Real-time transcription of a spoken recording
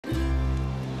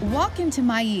Walk into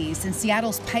Maiz in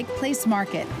Seattle's Pike Place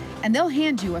market, and they'll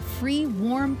hand you a free,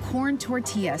 warm corn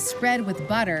tortilla spread with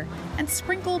butter and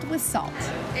sprinkled with salt.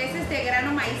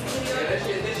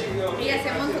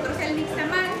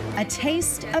 A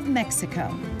taste of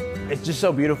Mexico. It's just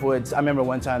so beautiful. I remember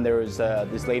one time there was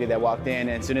this lady that walked in,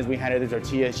 and as soon as we handed her the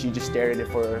tortilla, she just stared at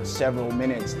it for several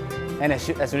minutes. And as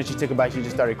soon as she took a bite, she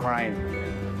just started crying.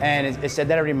 And it said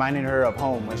that it reminded her of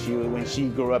home when she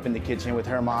grew up in the kitchen with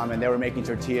her mom and they were making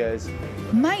tortillas.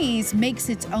 Maiz makes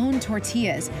its own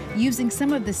tortillas using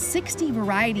some of the 60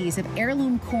 varieties of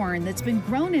heirloom corn that's been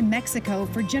grown in Mexico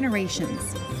for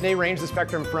generations. They range the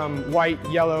spectrum from white,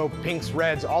 yellow, pinks,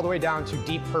 reds, all the way down to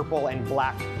deep purple and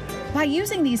black. By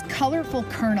using these colorful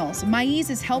kernels, Maiz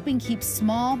is helping keep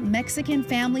small Mexican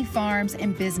family farms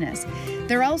in business.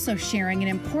 They're also sharing an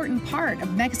important part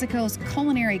of Mexico's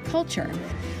culinary culture.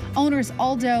 Owners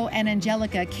Aldo and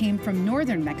Angelica came from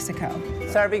northern Mexico.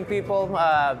 Serving people,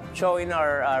 showing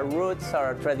our roots,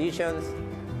 our traditions,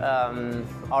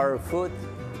 our food.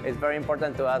 It's very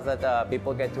important to us that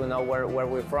people get to know where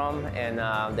we're from and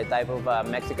the type of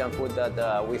Mexican food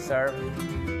that we serve.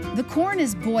 The corn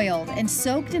is boiled and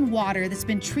soaked in water that's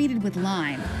been treated with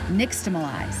lime,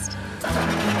 nixtamalized.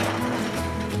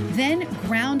 Then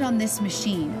ground on this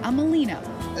machine, a molino.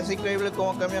 Es increíble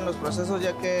cómo cambian los procesos,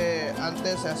 ya que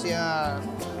antes se hacía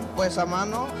pues a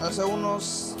mano, hace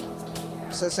unos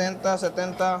 60,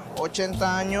 70,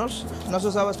 80 años no se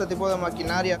usaba este tipo de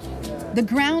maquinaria. The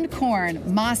ground corn,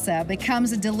 masa,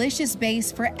 becomes a delicious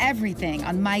base for everything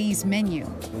on Maiz menu.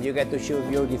 You get to choose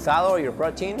your guisado or your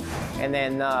protein, and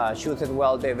then choose as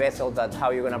well the vessel that's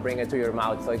how you're gonna bring it to your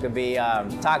mouth. So it could be a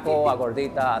taco, a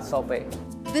gordita, a sope.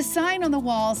 The sign on the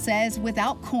wall says,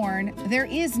 without corn, there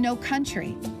is no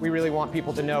country. We really want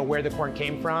people to know where the corn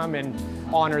came from and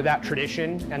honor that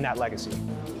tradition and that legacy.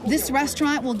 This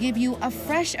restaurant will give you a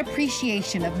fresh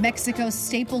appreciation of Mexico's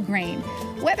staple grain,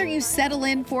 whether you settle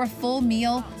in for a full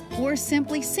meal or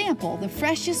simply sample the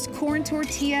freshest corn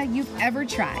tortilla you've ever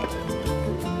tried.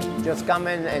 Just come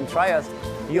in and try us.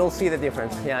 You'll see the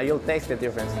difference. Yeah, you'll taste the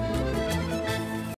difference.